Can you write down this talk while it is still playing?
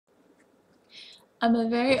I'm a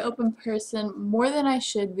very open person, more than I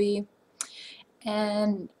should be,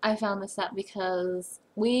 and I found this out because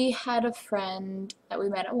we had a friend that we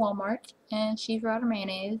met at Walmart, and she forgot her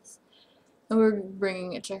mayonnaise, and we were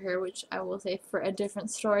bringing it to her, which I will say for a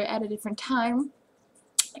different story at a different time.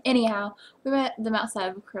 Anyhow, we met them outside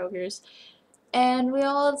of Kroger's, and we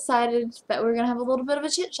all decided that we were gonna have a little bit of a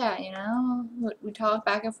chit chat, you know? We talked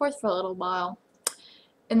back and forth for a little while.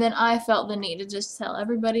 And then I felt the need to just tell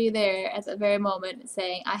everybody there at that very moment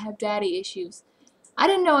saying, I have daddy issues. I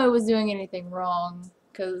didn't know I was doing anything wrong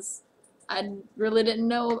because I really didn't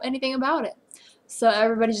know anything about it. So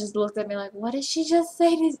everybody just looked at me like, what did she just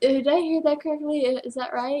say? Did I hear that correctly? Is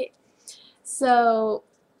that right? So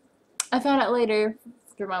I found out later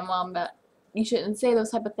through my mom that you shouldn't say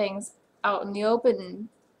those type of things out in the open,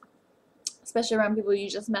 especially around people you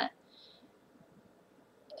just met.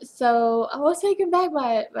 So I was taken back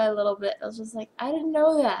by it by a little bit. I was just like, I didn't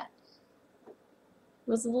know that. It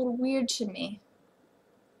was a little weird to me.